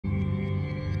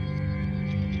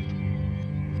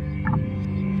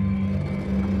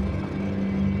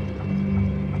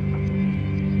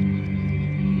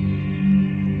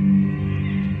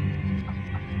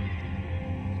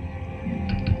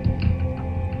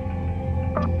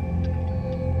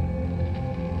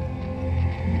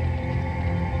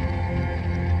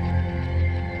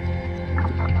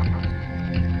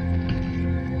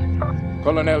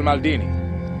Colonel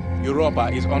Maldini, Europa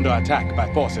is under attack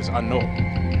by forces unknown.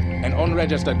 An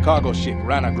unregistered cargo ship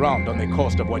ran aground on the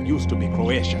coast of what used to be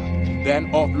Croatia, then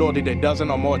offloaded a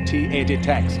dozen or more T-80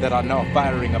 tanks that are now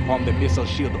firing upon the missile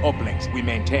shield uplinks we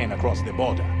maintain across the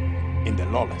border, in the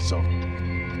lawless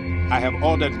zone. I have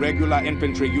ordered regular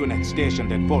infantry units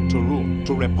stationed at Fort Turun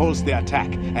to repulse the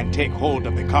attack and take hold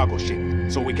of the cargo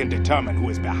ship, so we can determine who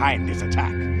is behind this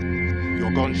attack.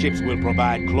 Your gunships will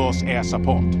provide close air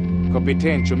support.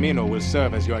 Capitan Chumino will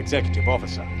serve as your executive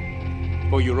officer.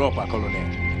 For Europa, Colonel,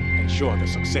 ensure the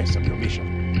success of your mission.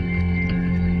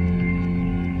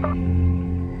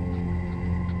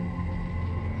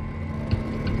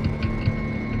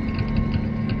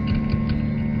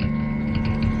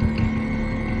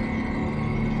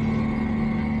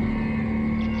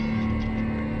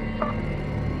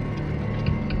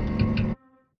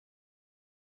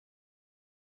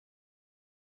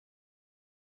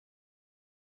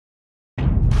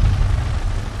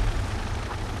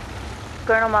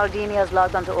 Colonel Maldini has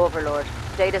logged onto Overlord.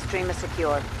 Data stream is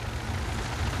secure.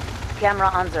 Camera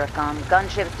on Zircon.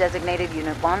 Gunships designated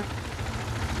Unit 1.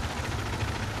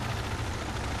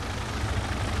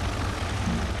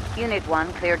 Unit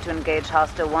 1 cleared to engage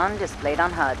Hostile 1, displayed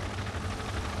on HUD.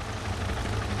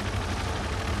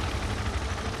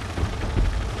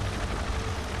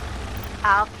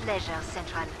 Our pleasure,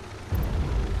 Central.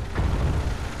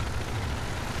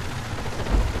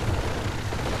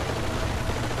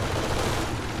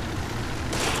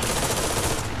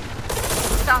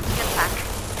 Starting attack.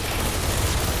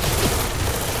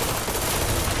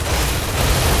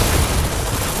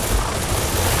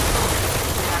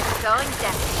 Going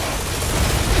down.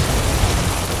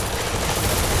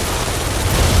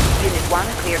 Unit 1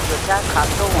 cleared to attack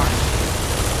Hostile 1.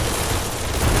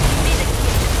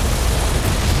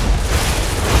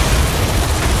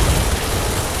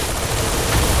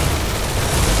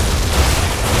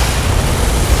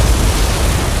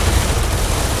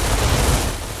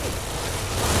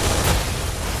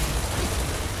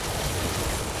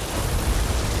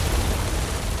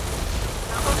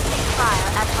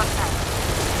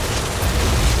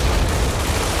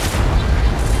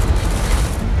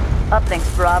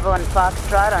 Uplinks Bravo and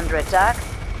Foxtrot under attack.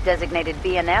 Designated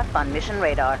BNF on mission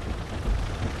radar.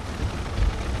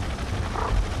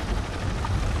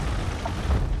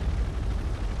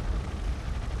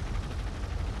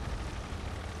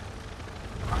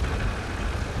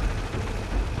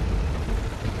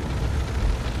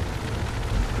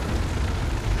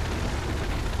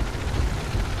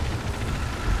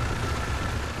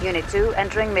 Unit 2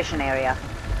 entering mission area.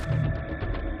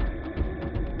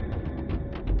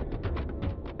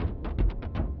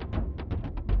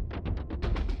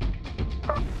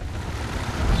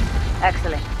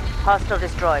 Excellent. Hostile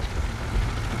destroyed.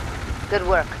 Good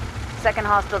work. Second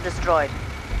hostile destroyed.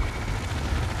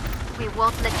 We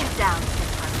won't let you down,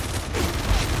 Central.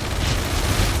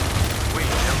 We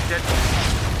don't get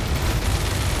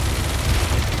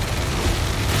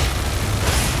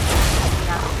We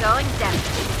are going down.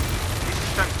 This is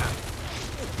Clancy.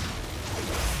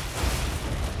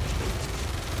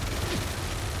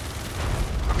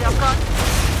 Zircon.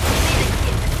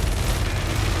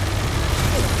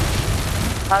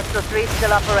 Hostile 3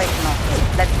 still operational.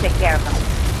 Let's take care of them.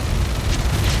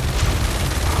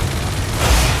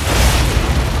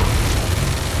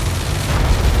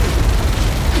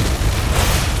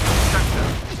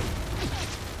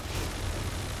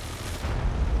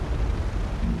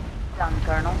 Done,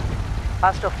 Colonel.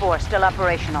 Hostile 4 still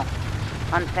operational.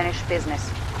 Unfinished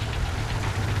business.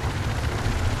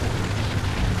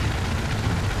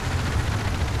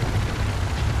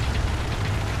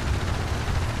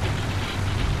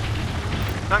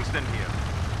 Tungsten here.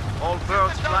 All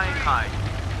birds flying high.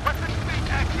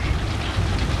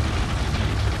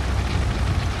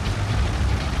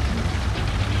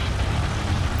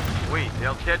 Oui,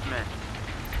 they're dead men.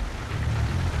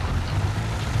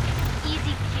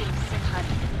 Easy kill, Central.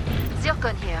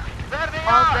 Zircon here. There they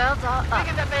All are! birds are up.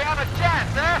 Thinking that they have a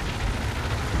chance, eh?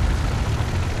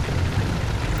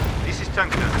 This is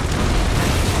Tungsten.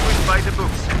 Quick by the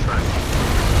books, Central.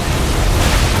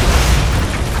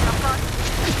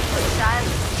 Child,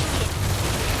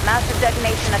 Massive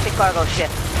detonation at the cargo ship.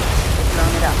 They've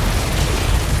blown it up.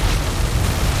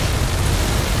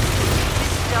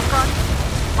 Zircon.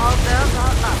 All birds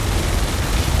are up.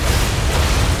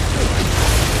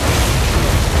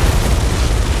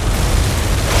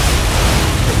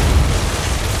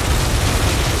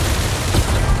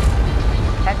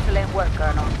 Excellent work,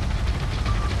 Colonel.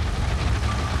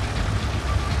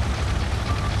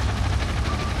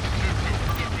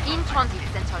 In transit,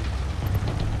 Central.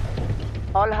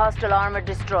 All hostile armor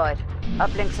destroyed.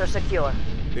 Uplinks are secure.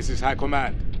 This is High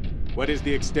Command. What is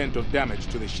the extent of damage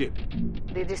to the ship?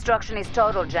 The destruction is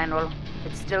total, General.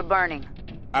 It's still burning.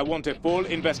 I want a full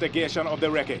investigation of the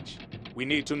wreckage. We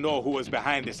need to know who was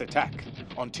behind this attack.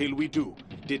 Until we do,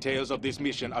 details of this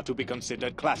mission are to be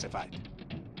considered classified.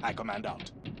 High Command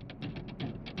out.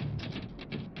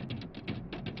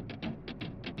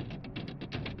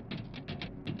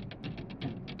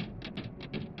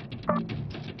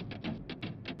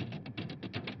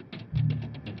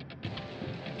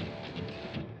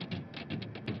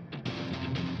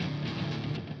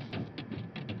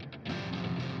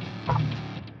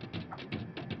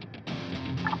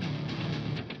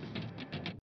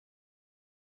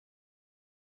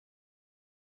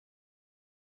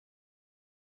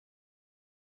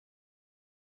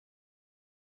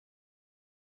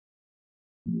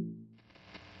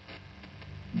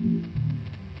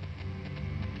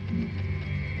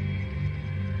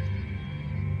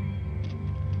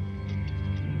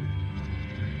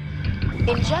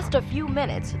 In just a few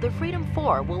minutes, the Freedom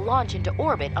 4 will launch into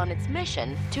orbit on its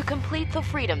mission to complete the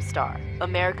Freedom Star,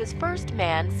 America's first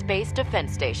manned space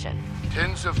defense station.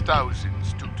 Tens of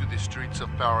thousands took to the streets of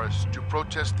Paris to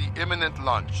protest the imminent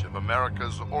launch of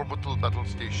America's orbital battle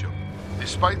station.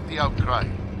 Despite the outcry,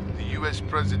 the U.S.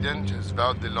 President has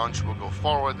vowed the launch will go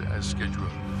forward as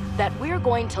scheduled. That we're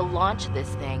going to launch this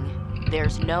thing,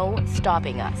 there's no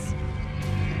stopping us.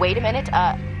 Wait a minute,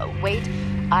 wait.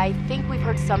 I think we've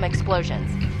heard some explosions.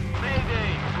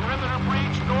 Mayday! Perimeter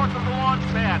breach north of the launch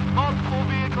pad. Multiple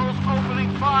vehicles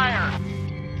opening fire.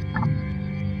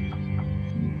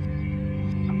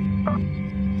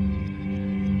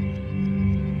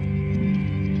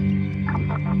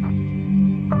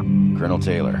 Colonel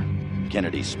Taylor,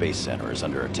 Kennedy Space Center is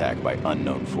under attack by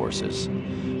unknown forces.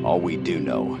 All we do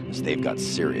know is they've got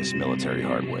serious military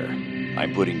hardware.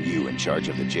 I'm putting you in charge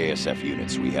of the JSF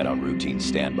units we had on routine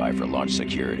standby for launch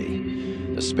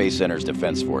security. The Space Center's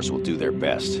defense force will do their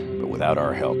best, but without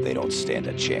our help, they don't stand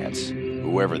a chance.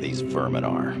 Whoever these vermin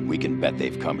are, we can bet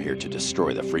they've come here to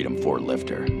destroy the Freedom 4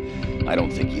 lifter. I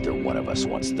don't think either one of us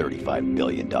wants $35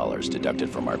 billion deducted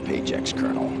from our paychecks,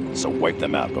 Colonel. So wipe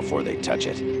them out before they touch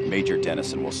it. Major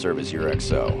Dennison will serve as your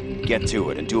XO. Get to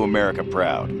it and do America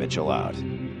proud. Mitchell out.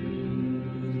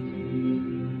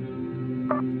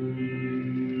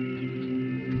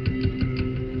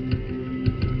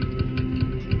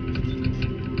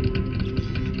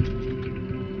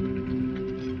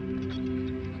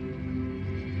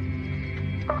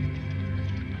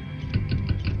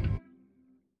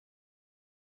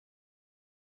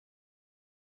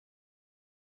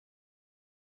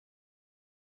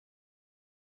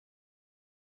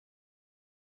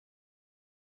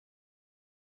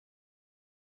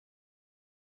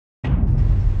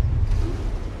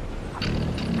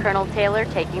 Colonel Taylor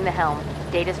taking the helm.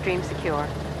 Data stream secure.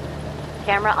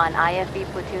 Camera on IFV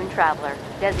Platoon Traveler.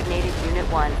 Designated Unit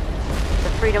 1. The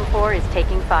Freedom 4 is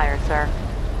taking fire, sir.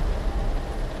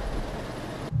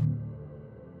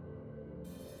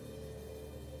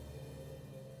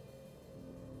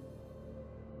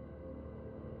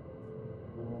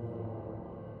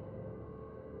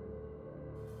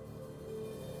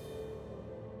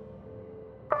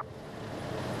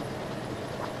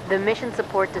 The mission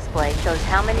support display shows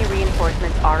how many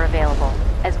reinforcements are available,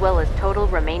 as well as total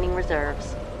remaining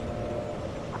reserves.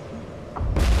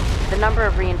 The number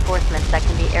of reinforcements that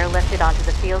can be airlifted onto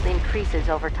the field increases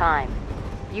over time.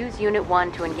 Use Unit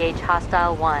 1 to engage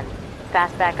Hostile 1.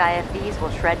 Fastback IFVs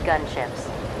will shred gunships.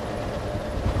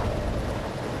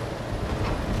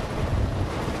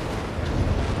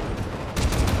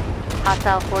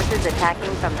 Hostile forces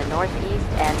attacking from the northeast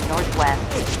and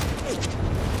northwest.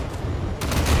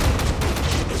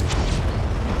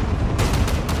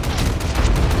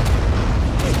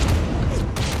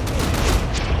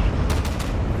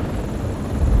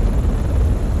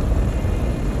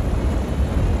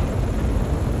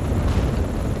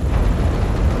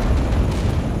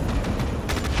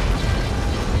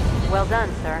 Well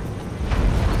done, sir.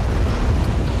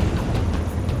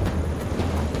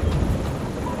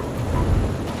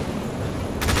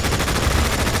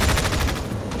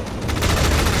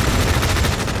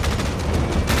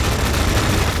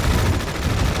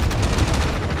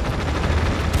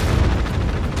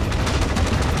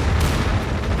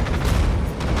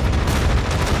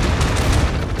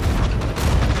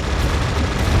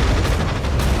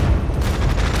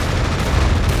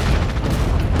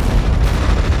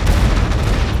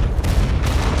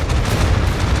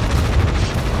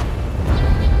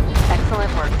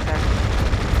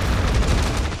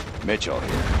 Mitchell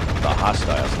here. The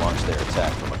hostiles launched their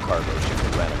attack from a cargo ship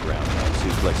that ran aground 2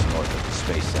 clicks north of the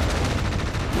Space Center.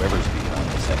 Whoever's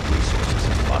behind sent resources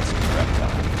and lots of prep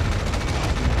time.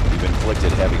 We've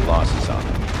inflicted heavy losses on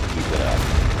them. Keep it up.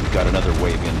 We've got another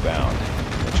wave inbound.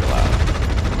 Mitchell out.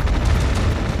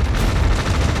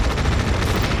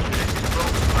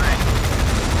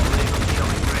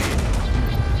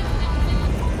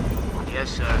 Yes,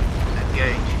 sir.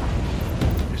 Engage.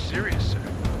 You're serious, sir?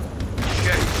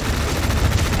 Okay.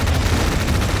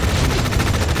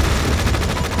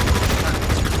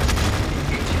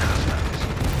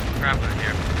 Traveler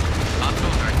here.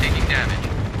 Hostiles are taking damage.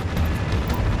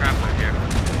 Traveler here.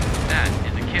 That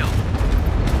is a kill.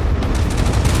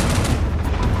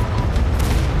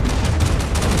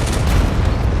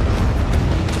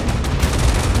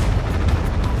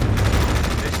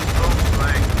 This is Ghost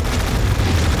Flank.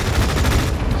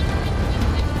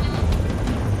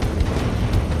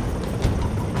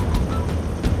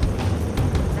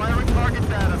 Firing target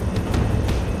data.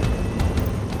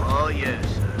 Oh, yes,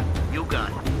 sir. You got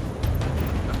it.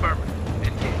 Affirmative.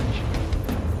 Engage.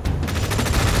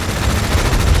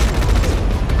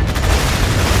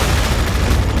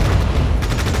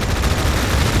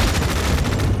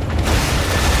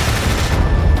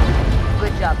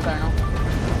 Good job, Colonel.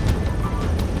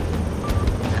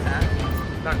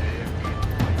 Thunder here.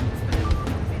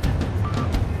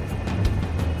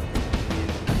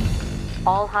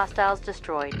 All hostiles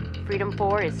destroyed. Freedom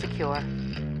 4 is secure.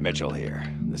 Mitchell here.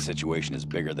 The situation is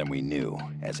bigger than we knew,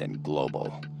 as in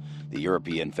global. The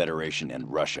European Federation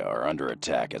and Russia are under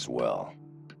attack as well.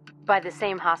 By the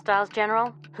same hostiles,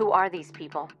 General? Who are these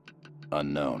people?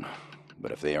 Unknown.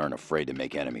 But if they aren't afraid to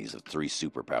make enemies of 3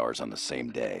 superpowers on the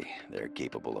same day, they're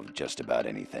capable of just about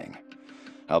anything.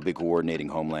 I'll be coordinating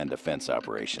Homeland Defense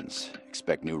operations.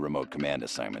 Expect new remote command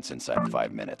assignments inside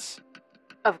 5 minutes.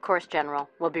 Of course, General.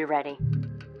 We'll be ready.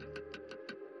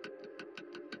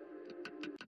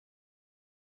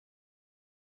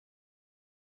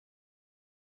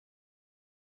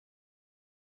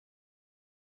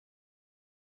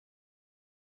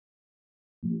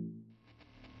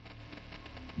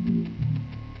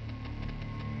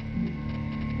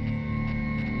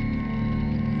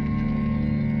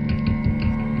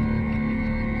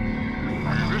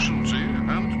 Efficiency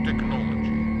and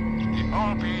technology. The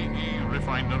RPE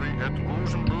refinery at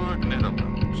Rosenberg,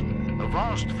 Netherlands. A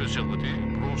vast facility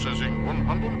processing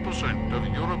 100% of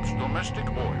Europe's domestic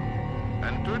oil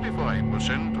and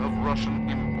 35% of Russian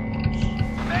imports.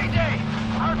 Mayday!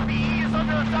 RPE is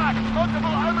under attack! Multiple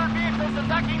armored vehicles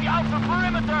attacking the outer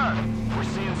perimeter! We're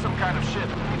seeing some kind of ship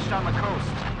beached on the coast.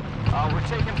 We're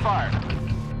taking fire.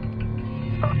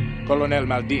 Colonel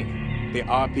Maldini, the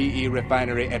RPE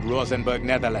refinery at Rosenberg,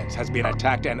 Netherlands has been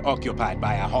attacked and occupied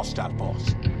by a hostile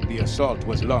force. The assault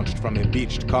was launched from a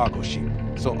beached cargo ship,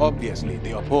 so obviously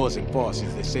the opposing force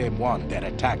is the same one that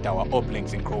attacked our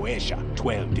uplinks in Croatia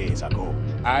 12 days ago.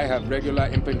 I have regular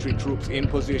infantry troops in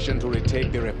position to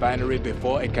retake the refinery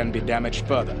before it can be damaged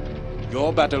further.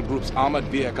 Your battle group's armored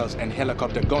vehicles and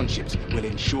helicopter gunships will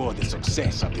ensure the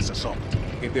success of this assault.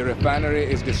 If the refinery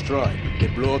is destroyed, the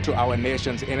blow to our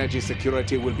nation's energy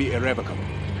security will be irrevocable.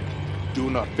 Do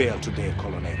not fail today,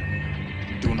 Colonel.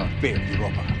 Do not fail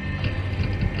Europa.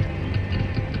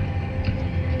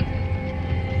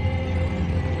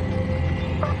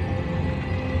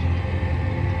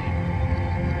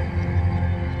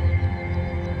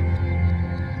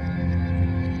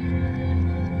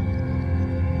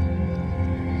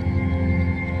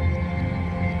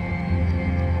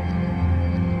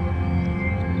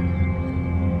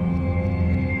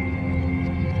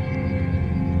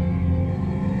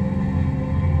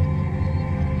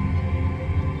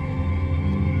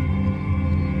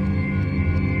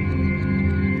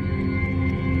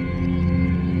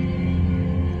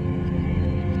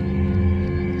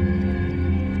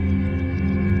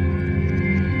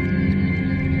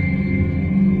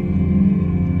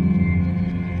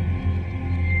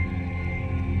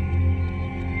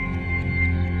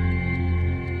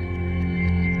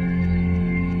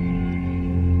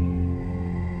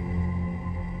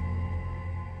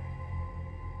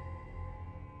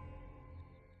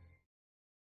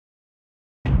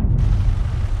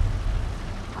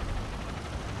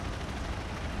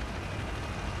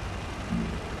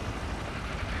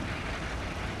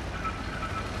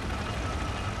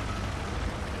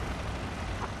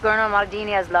 Colonel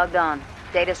Maldini has logged on.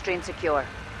 Data stream secure.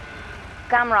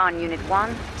 Camera on Unit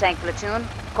 1, Tank Platoon,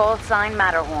 call sign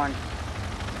Matterhorn.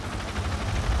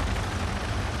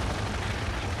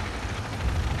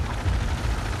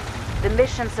 The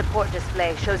mission support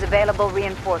display shows available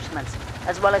reinforcements,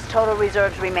 as well as total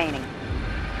reserves remaining.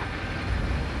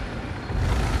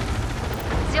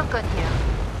 Zircon here.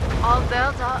 All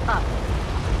birds are up.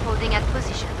 Holding at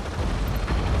position.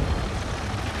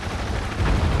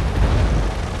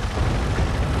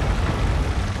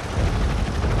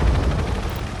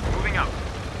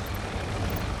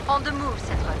 On the move,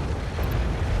 Central.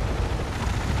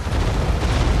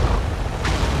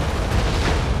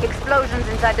 Explosions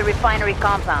inside the refinery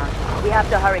compound. We have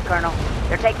to hurry, Colonel.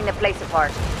 They're taking the place apart.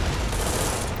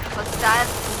 Hostiles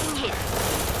taking hit.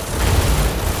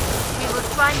 We will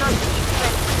try not to keep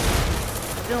friendly.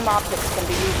 Zoom optics can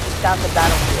be used to scout the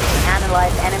battlefield and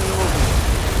analyze enemy movement.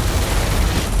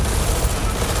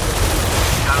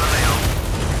 Galileo,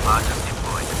 largest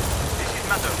deployed. This is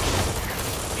Matter.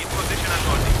 In position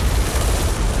according.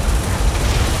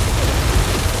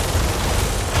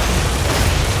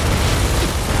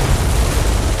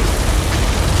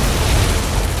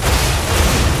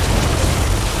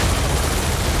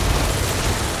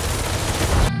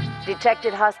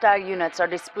 Detected hostile units are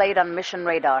displayed on mission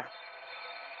radar.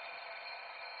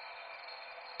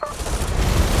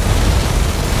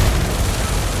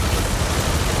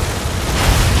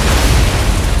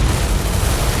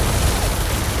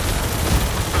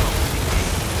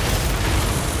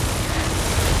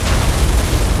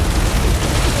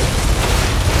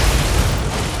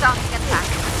 Starting attack.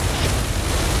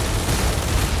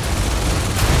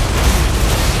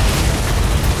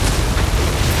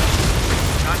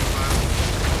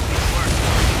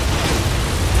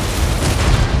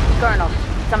 Colonel,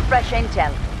 some fresh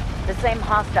intel. The same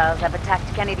hostiles have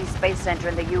attacked Kennedy Space Center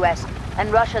in the U.S.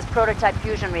 and Russia's prototype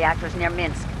fusion reactors near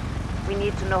Minsk. We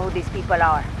need to know who these people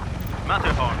are.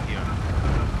 Matterhorn here.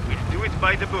 We'll do it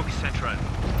by the book, Central.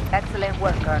 Excellent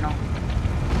work, Colonel.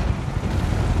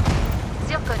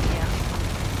 Zircon here.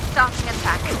 Starting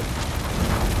attack.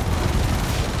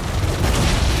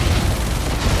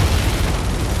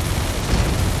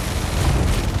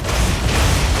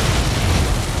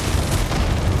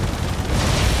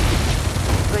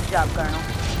 Good job, Colonel.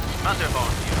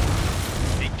 Matterhorn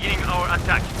here. Beginning our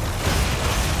attack.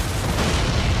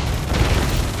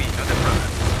 We got the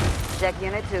progress. Check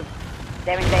Unit 2.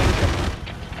 They're in danger.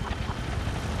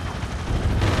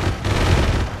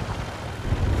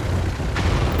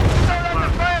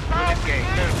 Unit gain.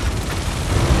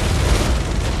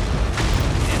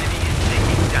 Enemy is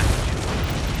taking damage.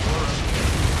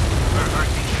 We're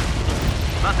hurting here.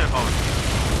 Matterhorn here.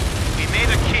 We made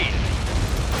a kill.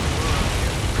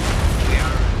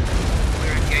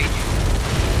 We're engaging.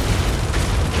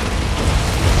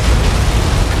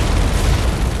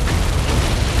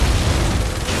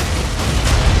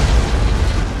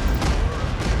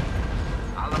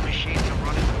 All the machines are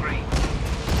running green.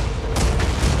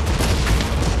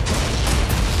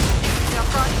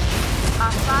 Zircon.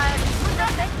 Our fire is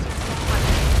effective.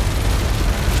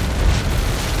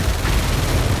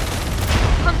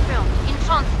 Confirmed. In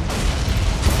transit.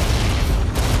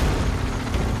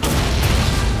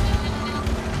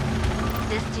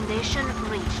 Destination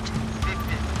reached.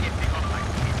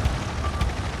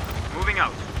 Moving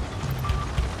out.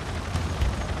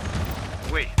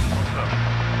 Wait.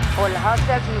 All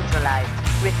hostiles neutralized.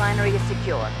 Refinery is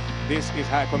secure. This is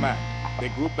High Command. The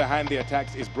group behind the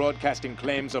attacks is broadcasting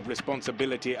claims of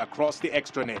responsibility across the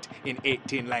extranet in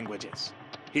 18 languages.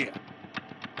 Here.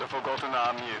 The Forgotten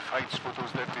Army fights for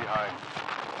those left behind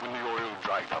when the oil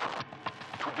dried up.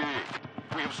 Today,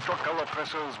 we have struck our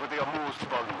oppressors where they are most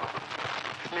vulnerable.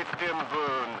 Let them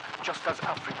burn, just as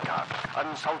Africa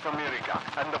and South America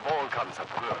and the Balkans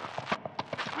have burned.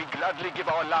 We gladly give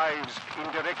our lives in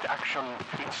direct action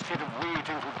instead of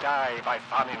waiting to die by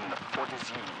famine or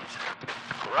disease.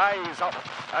 Rise up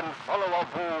and follow our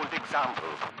bold example.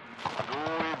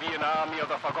 Though we be an army of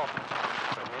the forgotten,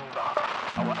 remember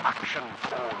our action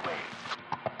always.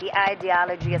 The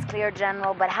ideology is clear,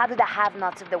 General, but how do the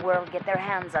have-nots of the world get their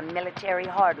hands on military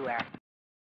hardware?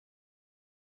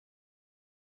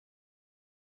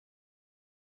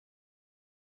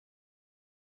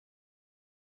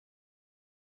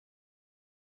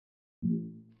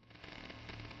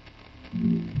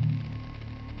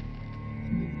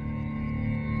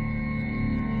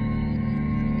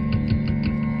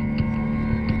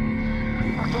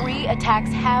 Three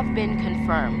attacks have been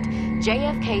confirmed.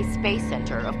 JFK Space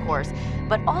Center, of course,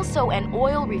 but also an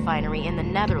oil refinery in the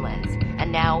Netherlands.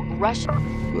 And now Russia.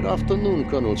 Good afternoon,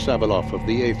 Colonel Saveloff of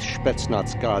the 8th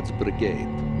Spetsnaz Guards Brigade.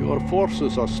 Your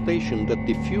forces are stationed at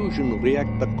the fusion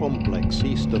reactor complex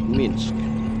east of Minsk.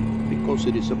 Because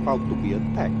it is about to be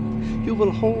attacked, you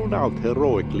will hold out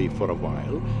heroically for a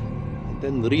while, and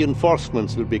then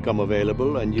reinforcements will become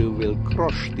available and you will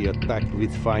crush the attack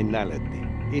with finality.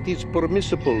 It is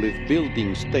permissible if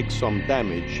buildings take some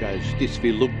damage, as this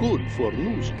will look good for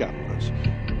news cameras.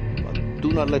 But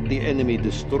do not let the enemy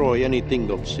destroy anything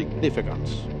of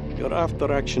significance. Your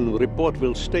after-action report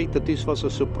will state that this was a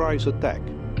surprise attack.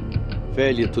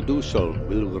 Failure to do so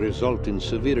will result in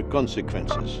severe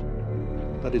consequences.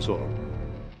 That is all.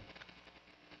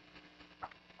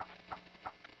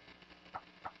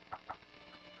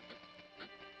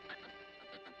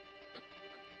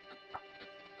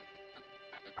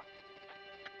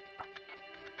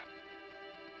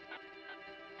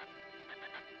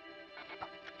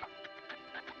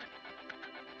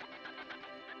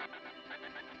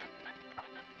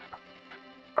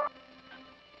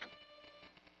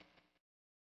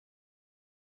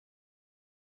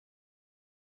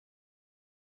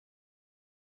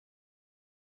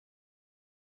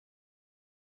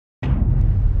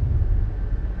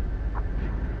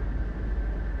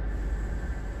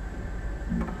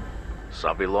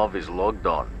 Savilov is logged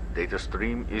on. Data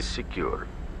stream is secure.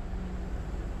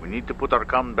 We need to put our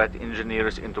combat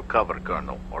engineers into cover,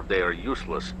 Colonel, or they are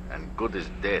useless and good as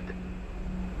dead.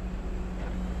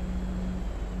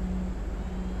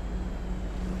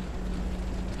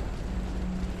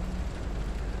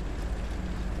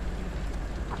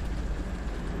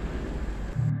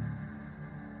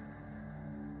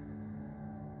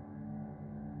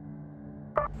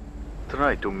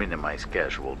 Try to minimize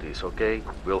casualties, okay?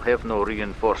 We'll have no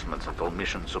reinforcements until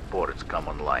mission supports come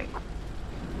online.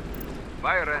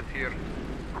 Fire ant here.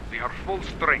 We are full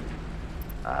strength.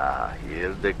 Ah,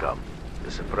 here they come. The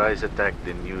surprise attack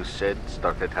the news said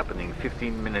started happening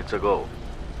 15 minutes ago.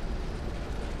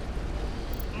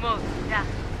 Move, yeah.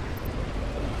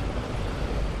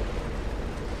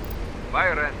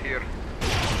 Fire ant here.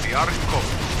 We are in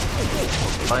cover.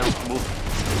 Files move.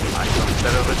 I some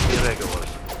terrorist irregulars.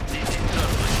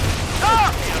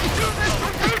 Ah! Do this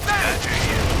for feedback!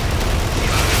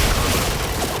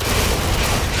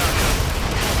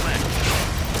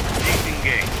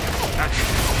 Disengage. That's it.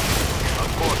 Of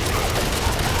course,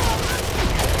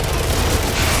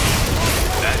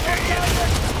 Badger here.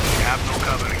 We have no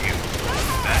cover here.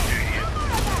 Badger here.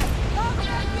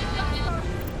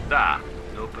 Da.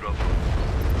 No problem.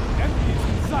 Enemies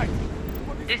in sight.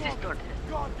 This is Tortes.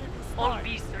 All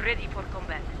beasts ready for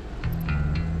combat.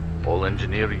 All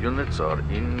engineer units are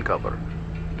in cover.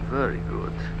 Very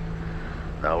good.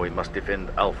 Now we must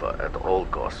defend Alpha at all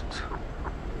costs.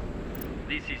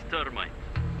 This is Termite.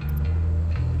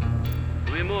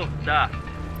 We move, da.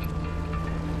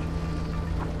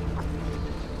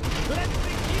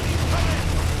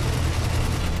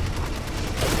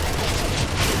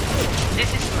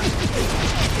 This is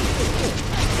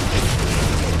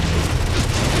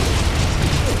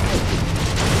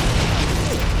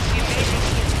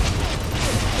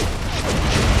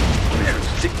We should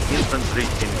stick infantry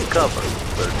in cover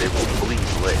where they will bleed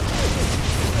less.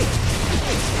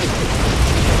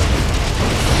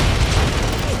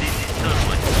 This is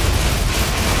Termite.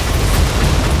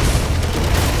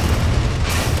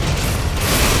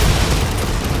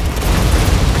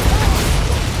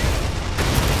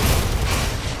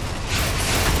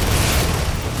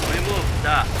 We move,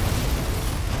 da.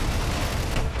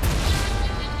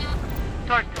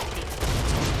 Tortes here.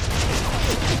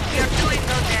 We are doing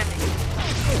no damage.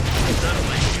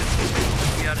 Termite here.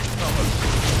 We are in cover.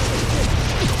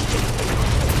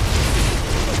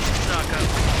 Saka,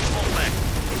 fall back.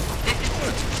 This is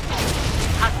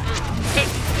Hostile.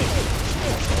 Take it.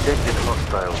 Detected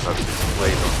hostiles are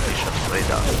displayed on mission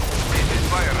radar. This is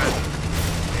fire ant.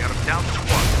 They are down to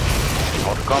one.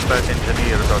 Our combat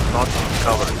engineers are not in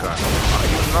cover, Colonel. Are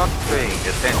you not paying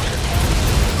attention?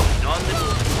 On the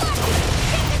move.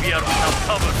 We are without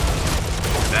cover.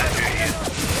 Badger here.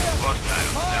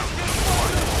 Hostiles down to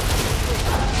one.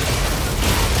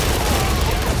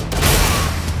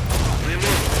 We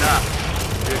move, da.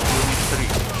 Check Unit 3.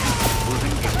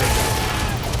 Losing effect.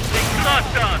 Take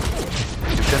shotgun.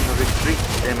 You can retreat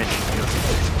damaged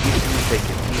units if you take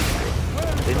it easily.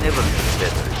 They never get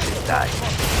better if they die.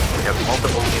 We have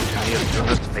multiple engineer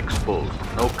units exposed.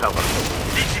 No cover.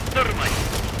 This is Termite.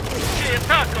 Che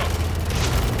attacco.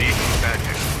 This is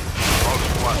Badger. All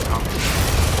squad company.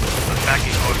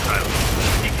 Attacking hostiles.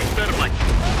 This is Termite.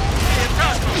 Che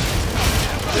attacco.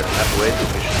 We're halfway to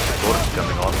mission support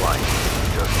coming online. We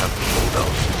just have to hold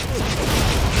out.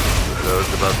 You heard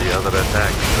about the other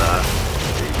attacks,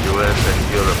 The US and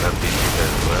Europe have been hit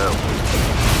as well.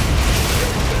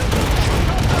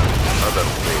 Other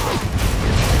flavor.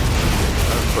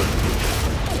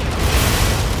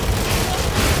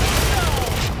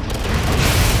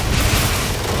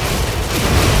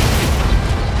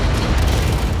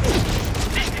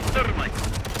 This is Termite.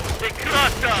 Take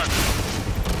shotgun.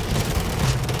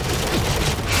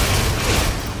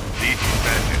 This is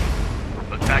Badger.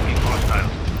 Attacking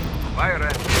hostiles. Fire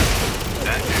ant.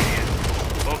 Badger here.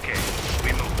 Okay,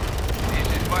 we move. This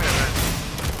is fire ant.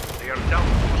 They are down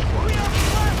to squad. We are the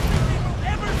last thing we will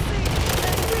ever see,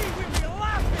 and we will be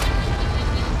laughing.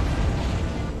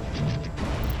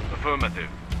 Affirmative.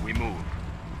 We move.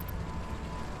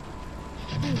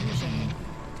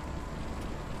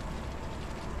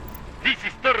 This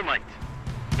is Termite.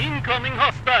 Incoming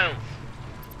hostiles.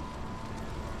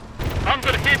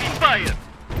 Under heavy fire.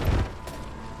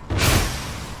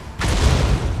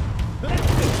 This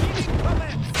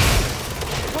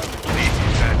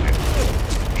is Badger.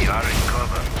 We are in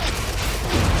cover.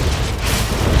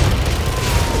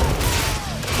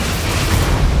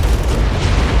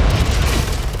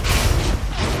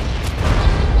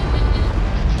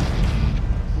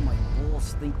 My balls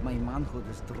think my manhood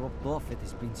has dropped off. It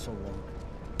has been so long.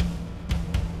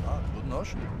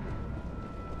 Noż?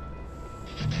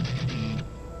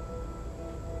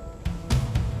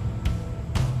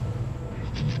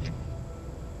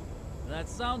 That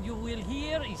sound you will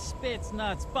hear is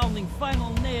Spetsnaz pounding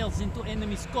final nails into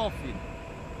enemy's coffin.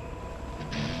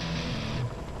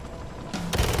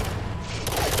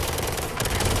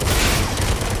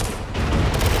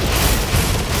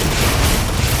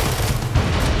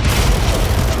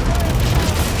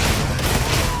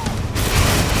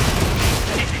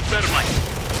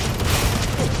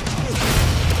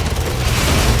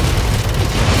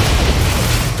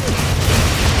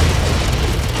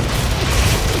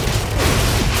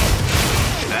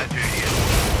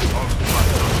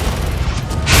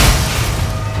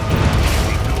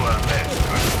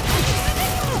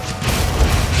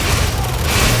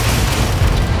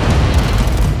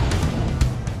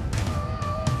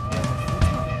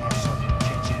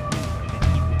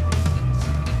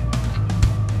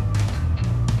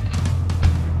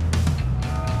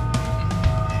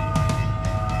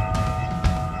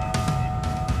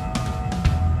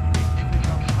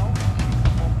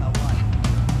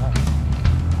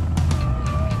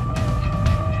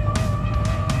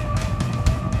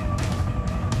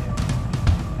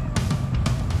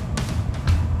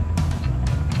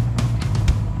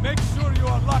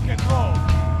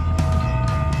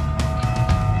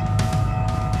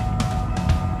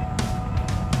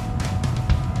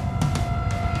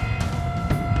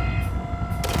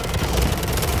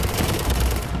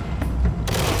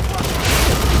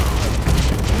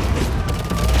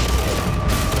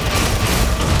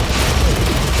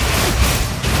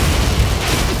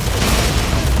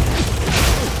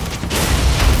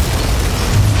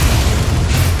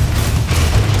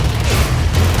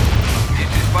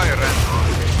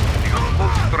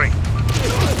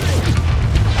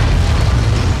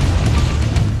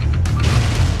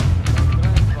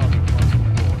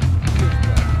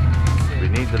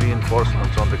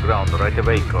 Reinforcements on the ground right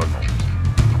away, Colonel.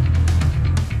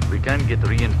 We can get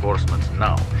reinforcements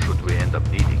now, should we end up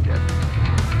needing them.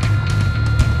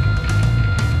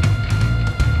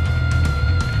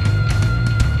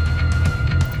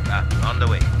 On the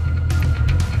way.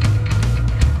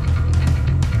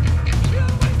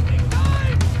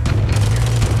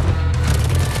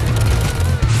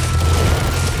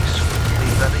 This will be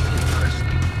very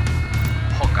interesting.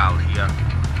 Hawk out here.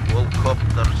 All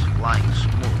copters flying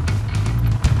smooth.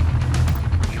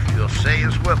 If you say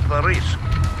it's worth the risk,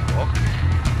 okay.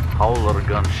 Howler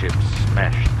gunships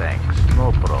smash tanks,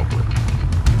 no problem.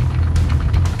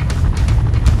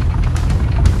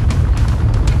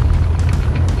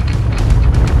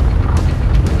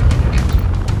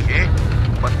 Okay,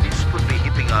 but this could be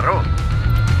hitting our own.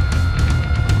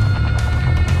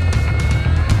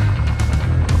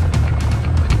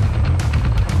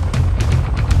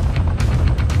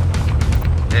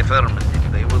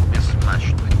 Affirmative, they will be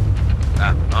smashed.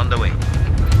 On the way.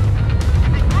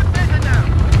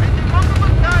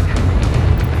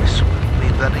 This will be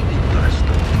very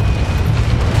interesting.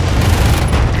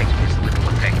 Take this with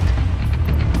protect.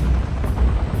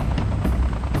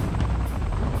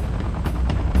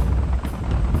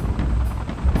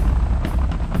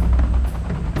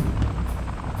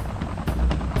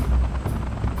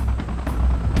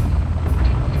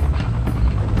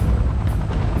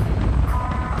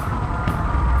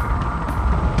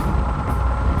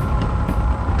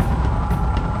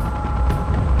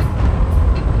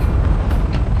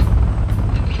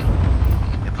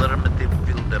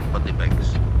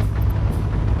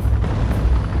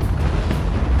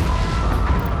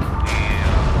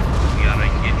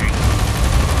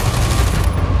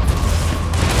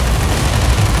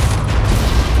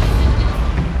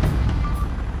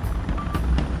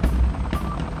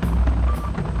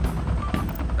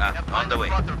 On the way.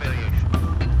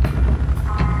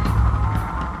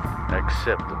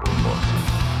 Acceptable, boss.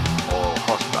 All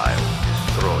hostiles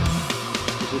destroyed.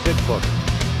 This is headquarters.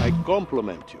 I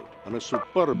compliment you on a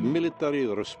superb military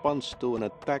response to an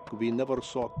attack we never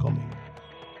saw coming.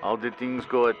 How did things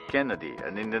go at Kennedy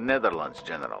and in the Netherlands,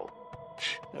 General?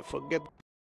 Forget.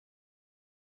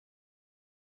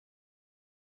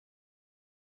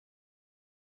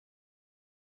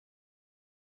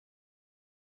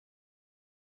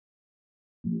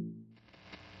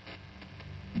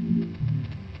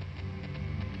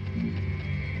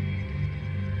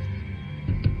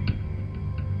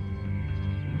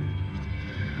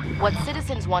 What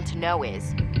citizens want to know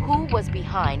is, who was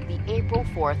behind the April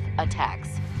 4th attacks?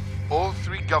 All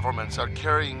three governments are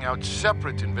carrying out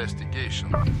separate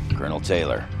investigations. Colonel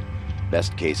Taylor,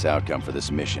 best case outcome for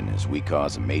this mission is we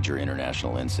cause a major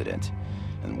international incident.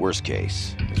 And worst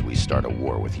case is we start a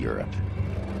war with Europe.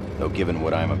 Though given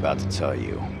what I'm about to tell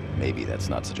you, maybe that's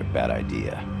not such a bad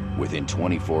idea. Within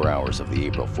 24 hours of the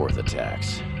April 4th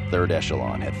attacks, 3rd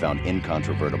Echelon had found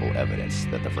incontrovertible evidence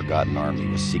that the Forgotten Army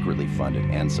was secretly funded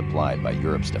and supplied by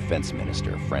Europe's defense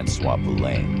minister, Francois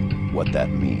Poulain. What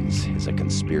that means is a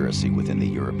conspiracy within the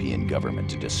European government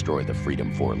to destroy the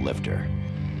Freedom 4 lifter.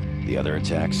 The other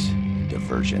attacks?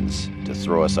 Diversions, to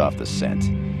throw us off the scent.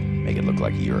 Make it look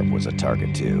like Europe was a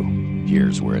target too.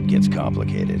 Here's where it gets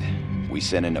complicated. We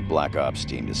sent in a Black Ops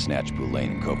team to snatch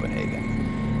Poulain in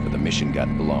Copenhagen, but the mission got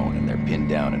blown and they're pinned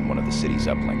down in one of the city's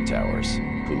uplink towers.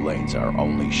 Poulain's our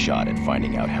only shot at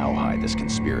finding out how high this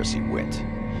conspiracy went.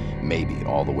 Maybe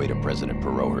all the way to President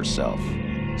Perot herself.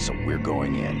 So we're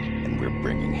going in, and we're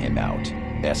bringing him out.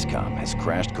 ESCOM has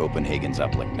crashed Copenhagen's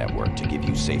uplink network to give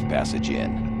you safe passage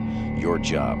in. Your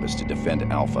job is to defend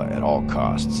Alpha at all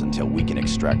costs until we can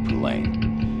extract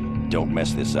Poulain. Don't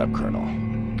mess this up, Colonel.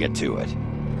 Get to it.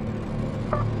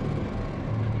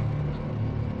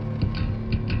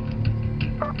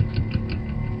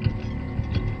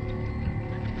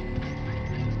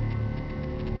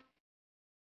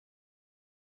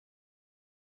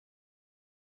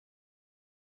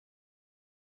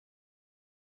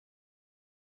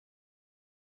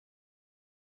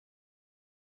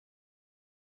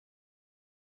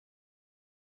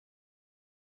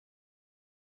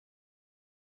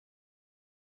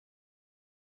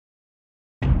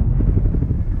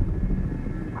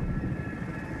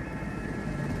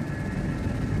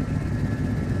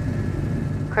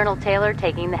 Colonel Taylor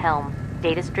taking the helm.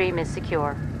 Data stream is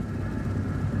secure.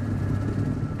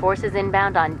 Forces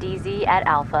inbound on DZ at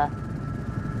Alpha.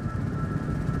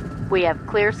 We have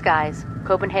clear skies.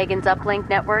 Copenhagen's uplink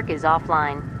network is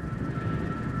offline.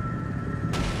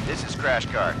 This is Crash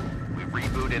Cart. We've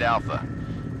rebooted Alpha.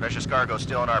 Precious cargo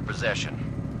still in our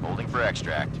possession. Holding for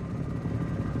extract.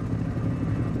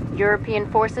 European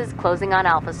forces closing on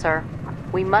Alpha, sir.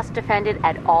 We must defend it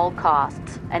at all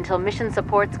costs, until mission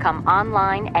supports come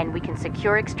online and we can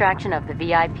secure extraction of the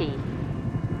VIP.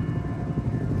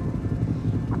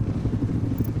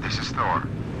 This is Thor.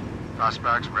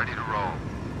 Prospects ready to roll.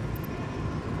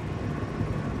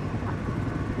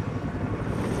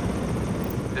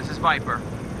 This is Viper.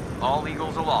 All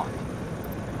Eagles aloft.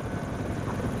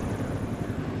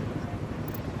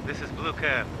 This is Blue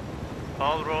Cap.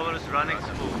 All rollers running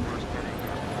smooth.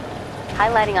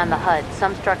 Highlighting on the HUD,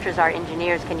 some structures our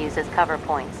engineers can use as cover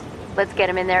points. Let's get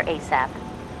them in there ASAP.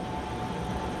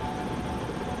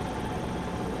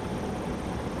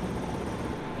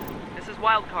 This is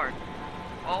Wildcard.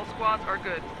 All squads are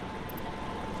good.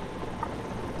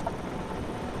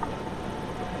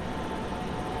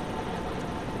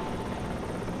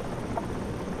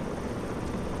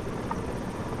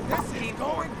 This is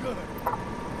going good.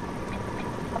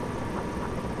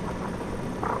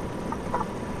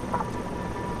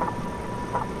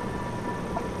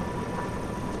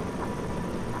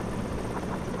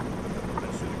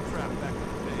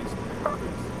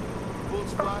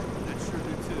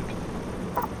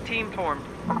 Team formed.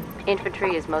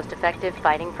 Infantry is most effective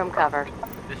fighting from cover.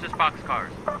 This is Boxcars.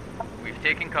 We've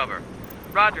taken cover.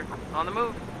 Roger. On the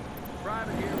move.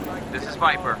 This is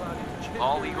Viper.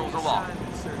 All Eagles aloft.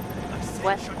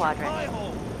 West Quadrant.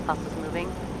 Hustle's moving.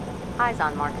 Eyes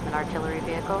on marksman artillery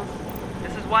vehicles.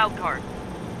 This is Wildcard.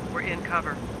 We're in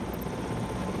cover.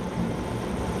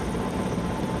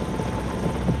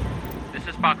 This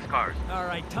is Boxcars. All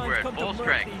right, time We're to at come full to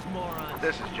murk strength. these morons.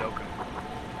 This is Joker.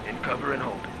 In cover and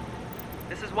holding.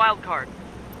 This is Wildcard.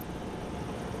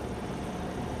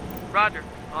 Roger.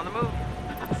 On the move.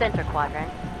 Center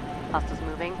Quadrant. Hostiles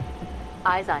moving.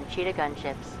 Eyes on Cheetah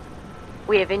gunships.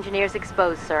 We have engineers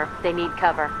exposed, sir. They need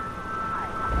cover.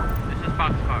 This is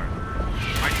Boxcars.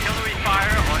 Artillery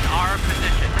fire on our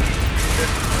position. This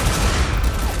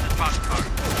is Boxcars.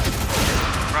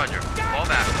 Roger. Fall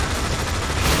back.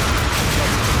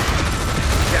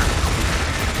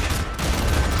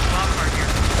 Wildcard here.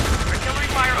 Artillery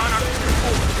fire on our position.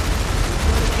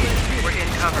 We're in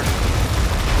cover.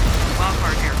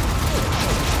 Wildcard here.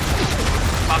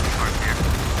 Boxcars here.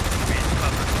 We're in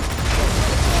cover.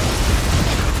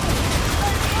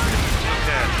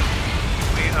 Okay.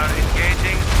 We are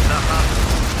engaging the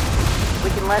hostile. We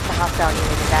can let the hostile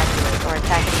unit evacuate or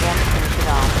attack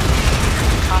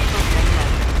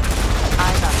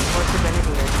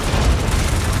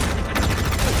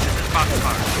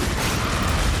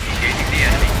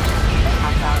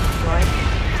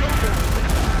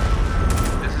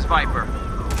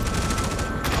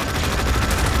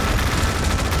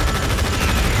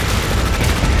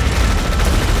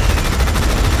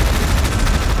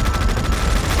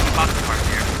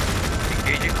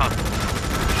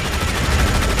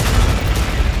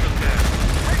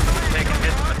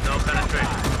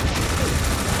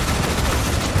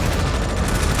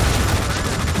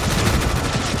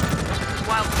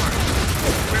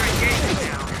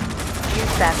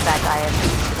Dispatch IFV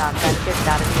is on sensitive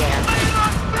out of the air.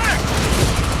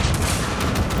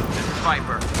 This is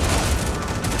Viper.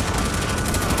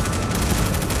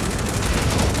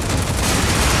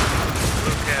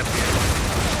 Look at here.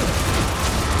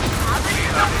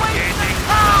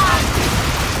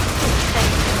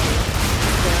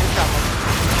 They're in trouble.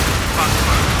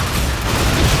 Foxtrot.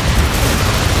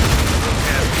 Look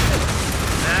at here.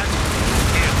 That is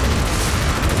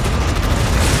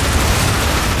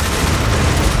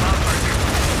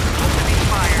Opening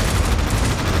fire.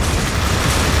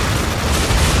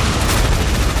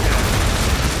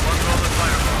 one roll of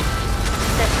fireball.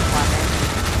 Second quadrant.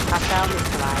 Hostile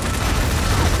neutralized.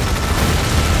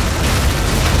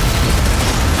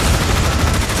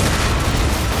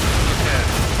 Okay.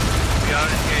 We are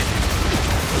engaging.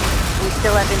 We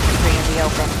still have infantry in the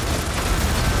open.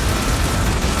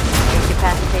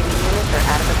 Incapacitating units are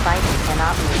out of the fight and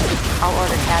cannot move. All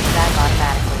orders have dive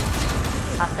automatically.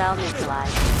 Hostile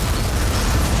neutralized.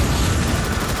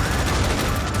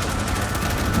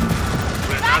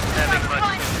 We're not having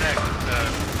much success, sir.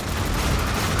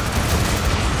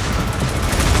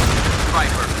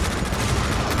 Viper.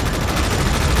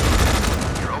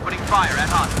 You're opening fire at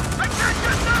hostiles.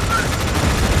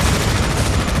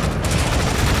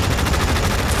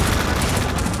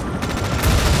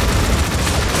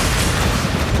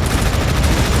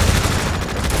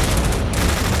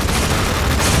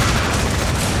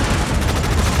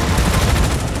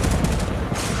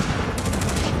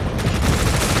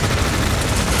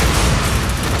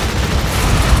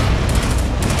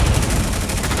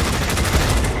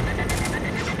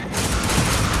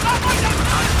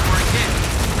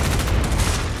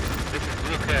 This is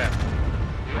Luca.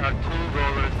 You are 2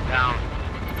 rollers down.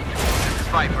 This is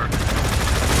Viper.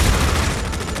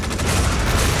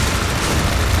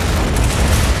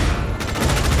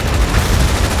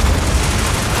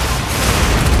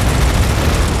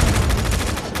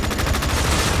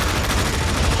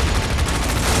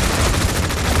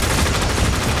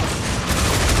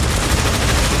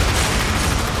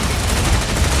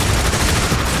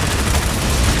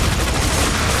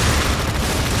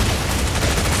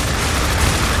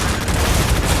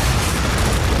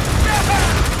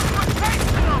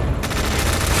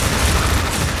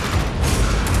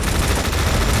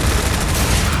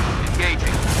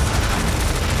 Engaging.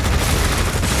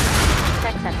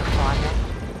 Check central quadrant.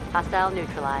 Hostile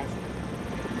neutralized.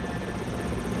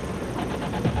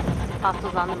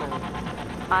 Hostiles on the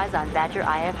move. Eyes on Badger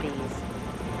IFVs.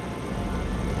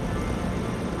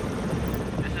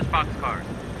 This is Foxcard.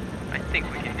 I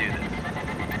think we can do this.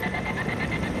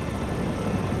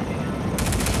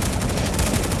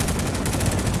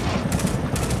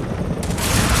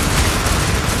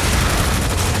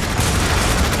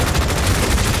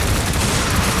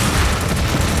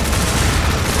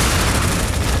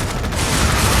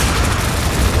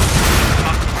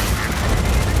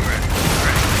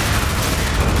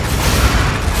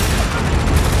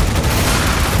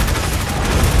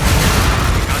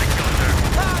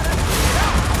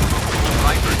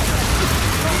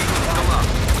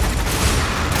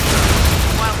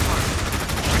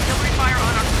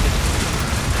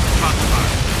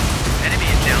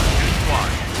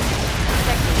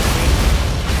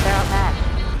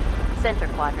 Center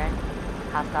quadrant.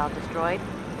 Hostile destroyed.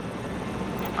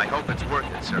 I hope it's worth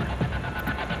it, sir.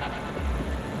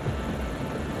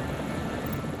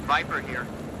 Viper here.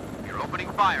 You're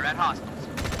opening fire at hostiles.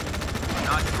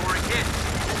 Not scoring hits.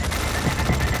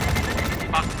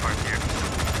 Foxtrot here.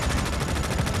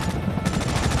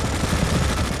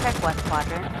 Check west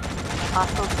quadrant.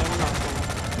 Hostiles in motion.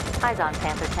 Eyes on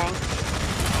Panther tank.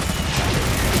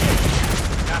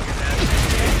 Copy that.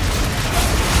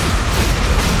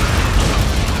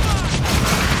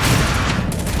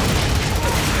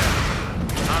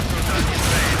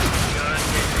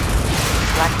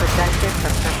 Blackwood gunship for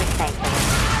perfect tank killing.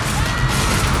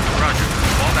 Roger.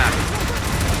 Fall back.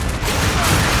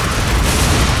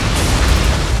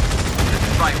 This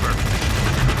is Viper.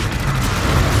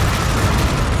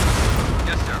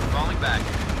 Yes, sir. Falling back.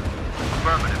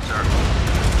 Affirmative, sir.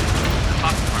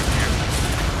 Foxtrot here.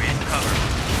 We in cover.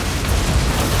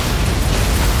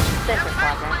 Center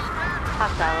quadrant.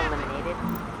 Hostile eliminated.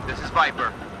 This is Viper.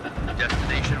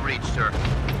 Destination reached, sir.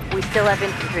 We still have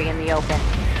infantry in the open.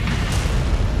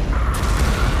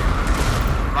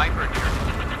 Viper here.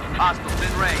 Hostiles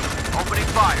in range. Opening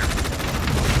fire.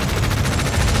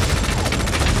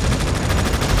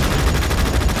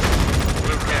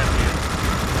 Blue cat here.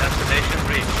 Destination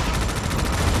reached.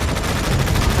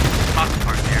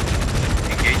 Foxtrot here.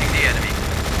 Engaging the enemy.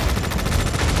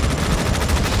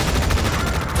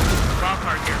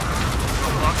 Foxtrot here.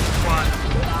 Block squad.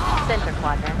 Center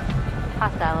quadrant.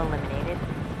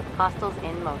 Hostiles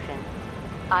in motion.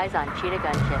 Eyes on Cheetah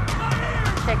gunship.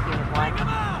 Check Unit 1.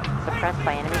 Suppressed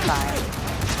by enemy fire.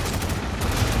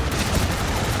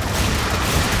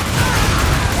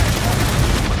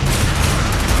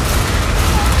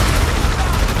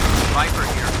 Viper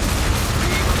here. The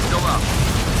Eagle's still up.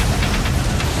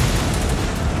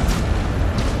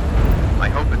 I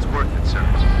hope it's worth it, sir.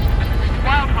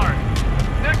 Wildcard!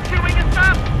 They're queuing us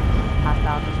up!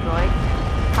 Hostile destroyed.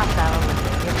 Hostile eliminated.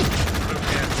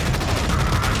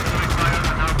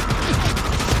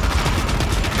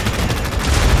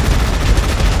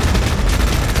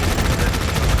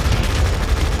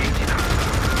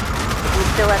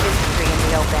 We still have infantry in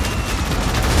the open.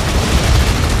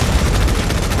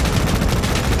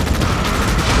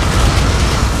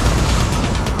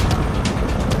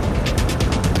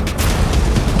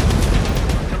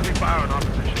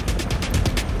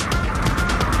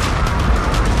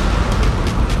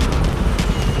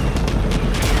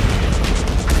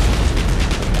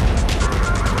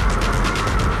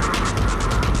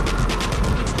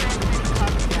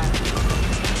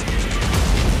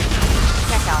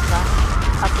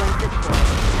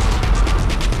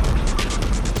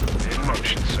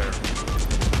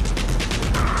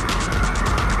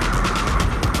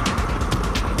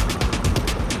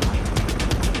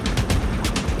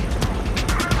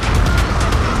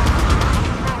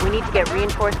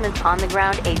 Reinforcements on the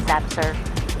ground ASAP, sir.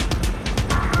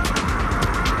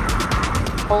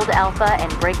 Hold Alpha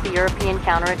and break the European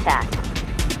counterattack.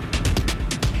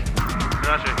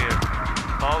 Roger here.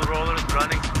 All rollers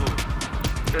running smooth.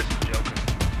 This is Joker.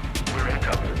 We're in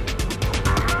cover.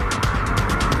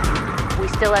 We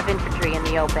still have infantry in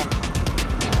the open.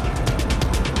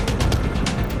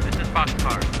 This is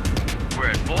Foxcar. We're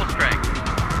at full strength.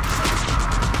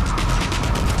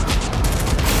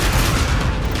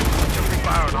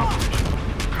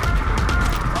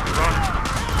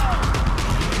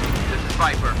 This is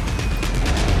Viper.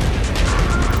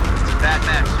 It's a bad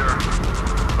match, sir,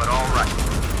 but all right.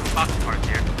 Foxcar's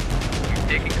here. He's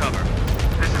taking cover.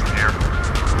 This is Air.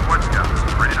 One scout,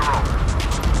 ready to roll.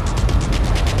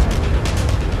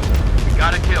 We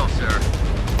got a kill, sir.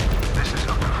 This is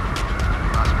Hooker.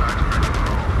 Last guard's ready to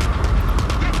roll.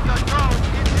 Get your nose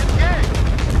in this game!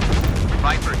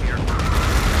 Viper here.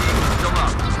 Eagle's still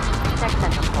up. Check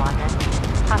Central Quadrant.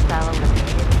 Hostile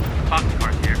eliminated.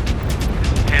 Foxcar's here.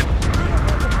 This is Hamilton.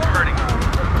 Hurting.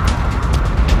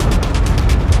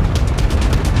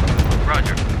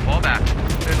 Roger. Fall back.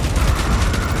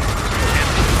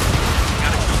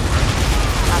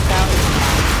 Hostile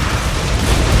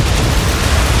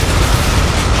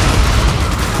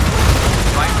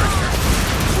Viper here.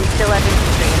 We still have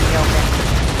infantry in the open.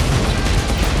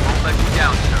 Won't let you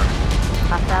down, sir.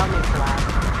 Hostile neutralized.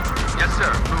 Yes,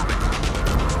 sir. Moving.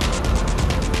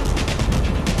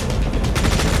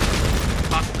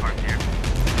 Foxcar's here.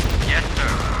 Yes, sir.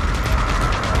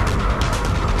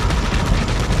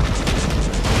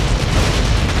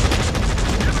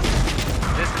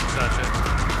 This is Sasha.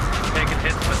 Taking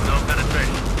hits with no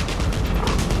penetration.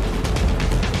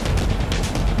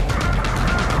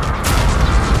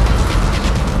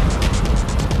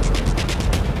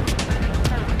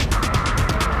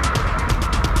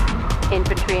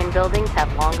 Infantry in buildings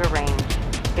have longer range.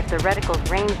 If the reticle's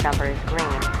range number is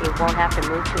green, it won't have to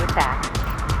move to attack.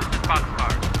 This is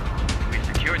Foxcar. We've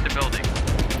secured the building.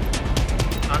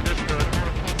 Understood.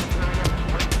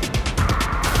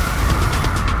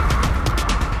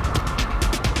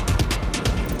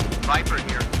 Viper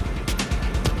here.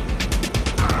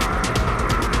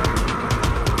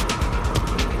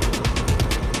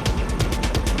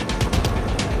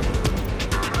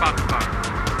 This is Foxcar.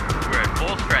 We're at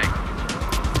full strength.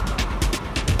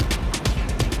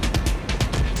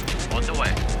 On the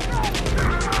way.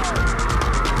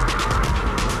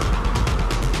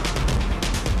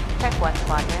 Check West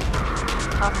Quadrant.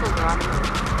 Hostiles are on the move.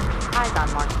 Eyes on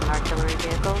marksman artillery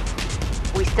vehicles.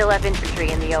 We still have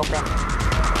infantry in the open.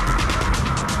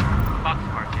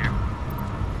 Foxcar's here.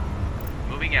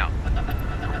 Moving out.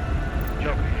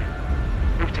 Joker here.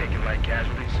 We've taken light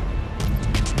casualties.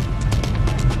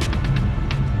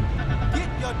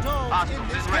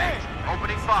 Hostiles in range.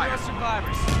 Opening fire.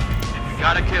 Survivors. You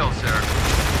got a kill, sir.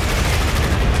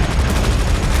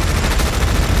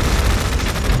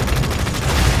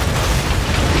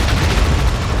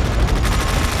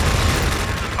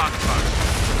 Foxcar.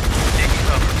 Taking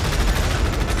cover.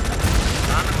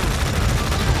 On the move.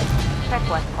 Check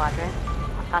West Quadrant.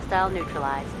 Hostile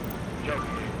neutralized. Joker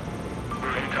here.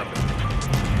 We're in cover.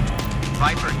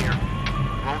 Viper here.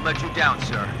 Won't let you down,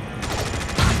 sir.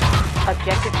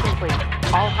 Objective complete.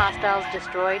 All hostiles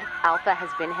destroyed. Alpha has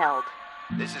been held.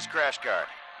 This is Crash Guard.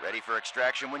 Ready for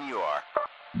extraction when you are.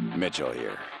 Mitchell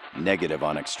here. Negative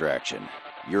on extraction.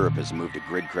 Europe has moved a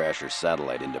grid crasher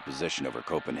satellite into position over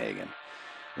Copenhagen.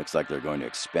 Looks like they're going to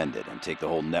expend it and take the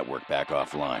whole network back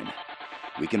offline.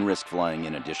 We can risk flying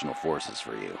in additional forces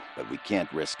for you, but we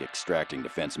can't risk extracting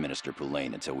Defense Minister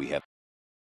Poulain until we have...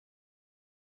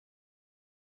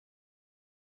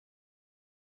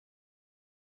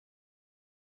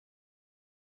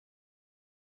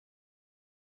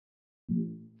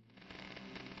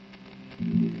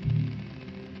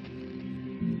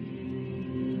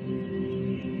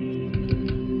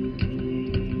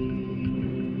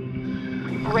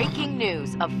 Breaking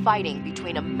news of fighting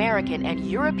between American and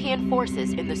European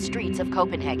forces in the streets of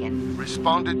Copenhagen.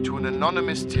 Responded to an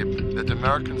anonymous tip that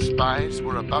American spies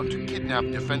were about to kidnap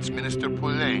Defense Minister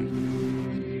Poulain.